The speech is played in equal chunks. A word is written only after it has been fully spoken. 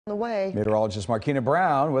The way. Meteorologist Markina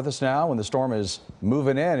Brown with us now when the storm is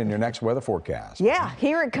moving in your next weather forecast. Yeah,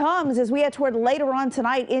 here it comes as we head toward later on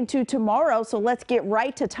tonight into tomorrow. So let's get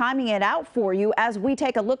right to timing it out for you as we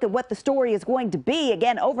take a look at what the story is going to be.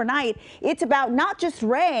 Again, overnight, it's about not just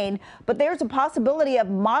rain, but there's a possibility of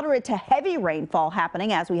moderate to heavy rainfall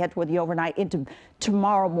happening as we head toward the overnight into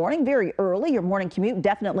tomorrow morning. Very early, your morning commute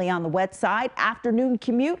definitely on the wet side, afternoon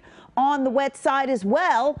commute on the wet side as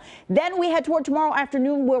well. Then we head toward tomorrow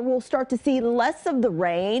afternoon where we'll start to see less of the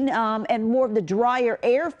rain and more of the drier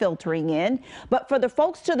air filtering in. But for the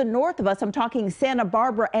folks to the north of us, I'm talking Santa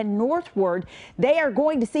Barbara and northward, they are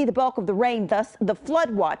going to see the bulk of the rain, thus the flood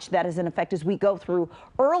watch that is in effect as we go through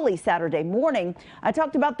early Saturday morning. I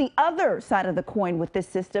talked about the other side of the coin with this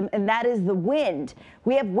system, and that is the wind.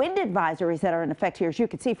 We have wind advisories that are in effect here, as you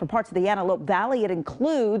can see, for parts of the Antelope Valley. It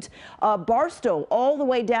includes Barstow all the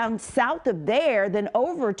way down south of there, then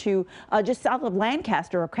over to just south of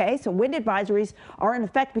Lancaster. Okay, so wind advisories are in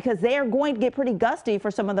effect because they are going to get pretty gusty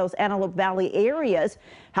for some of those Antelope Valley areas.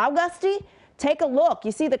 How gusty? Take a look.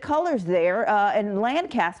 You see the colors there in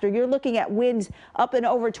Lancaster. You're looking at winds up and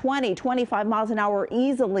over 20, 25 miles an hour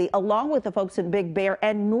easily, along with the folks in Big Bear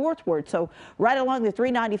and northward. So right along the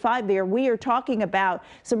 395 there, we are talking about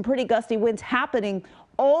some pretty gusty winds happening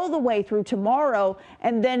all the way through tomorrow,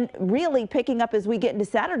 and then really picking up as we get into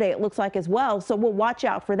Saturday, it looks like as well. So we'll watch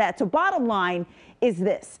out for that. So bottom line is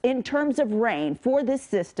this: in terms of rain for this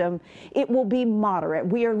system, it will be moderate.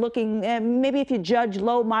 We are looking, maybe if you judge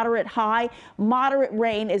low, moderate, high, moderate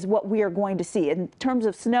rain is what we are going to see. In terms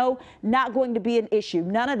of snow, not going to be an issue.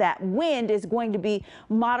 None of that. Wind is going to be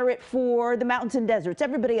moderate for the mountains and deserts.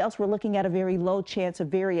 Everybody else, we're looking at a very low chance of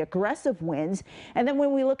very aggressive winds. And then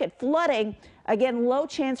when we look at flooding, again, low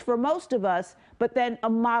chance for most of us, but then a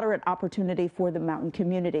moderate opportunity for the mountain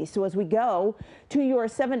community. So as we go to your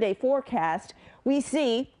 7-day forecast, we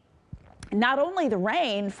see not only the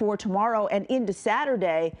rain for tomorrow and into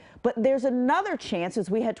Saturday, but there's another chance as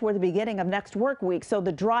we head toward the beginning of next work week. So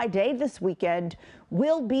the dry day this weekend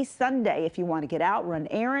will be Sunday. If you want to get out, run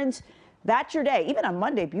errands, that's your day. Even on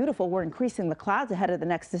Monday, beautiful. We're increasing the clouds ahead of the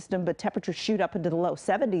next system, but temperatures shoot up into the low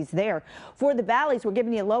 70s there. For the valleys, we're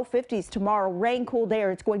giving you low 50s tomorrow. Rain, cool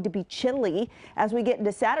air. It's going to be chilly. As we get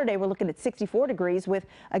into Saturday, we're looking at 64 degrees with,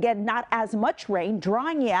 again, not as much rain,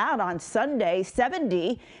 drying you out on Sunday,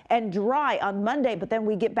 70, and dry on Monday. But then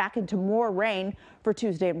we get back into more rain for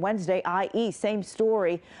Tuesday and Wednesday, i.e. same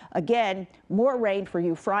story. Again, more rain for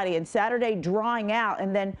you Friday and Saturday, drying out,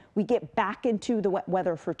 and then we get back into the wet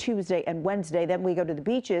weather for Tuesday and Wednesday. Then we go to the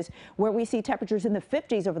beaches where we see temperatures in the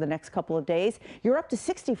 50s over the next couple of days. You're up to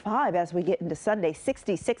 65 as we get into Sunday,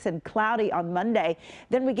 66 and cloudy on Monday.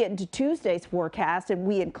 Then we get into Tuesday's forecast and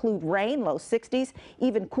we include rain, low 60s,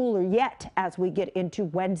 even cooler yet as we get into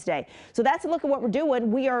Wednesday. So that's a look at what we're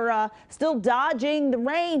doing. We are still dodging the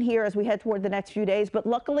rain here as we head toward the next few days, but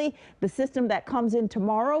luckily the system that comes in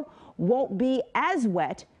tomorrow won't be as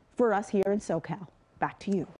wet for us here in SoCal. Back to you.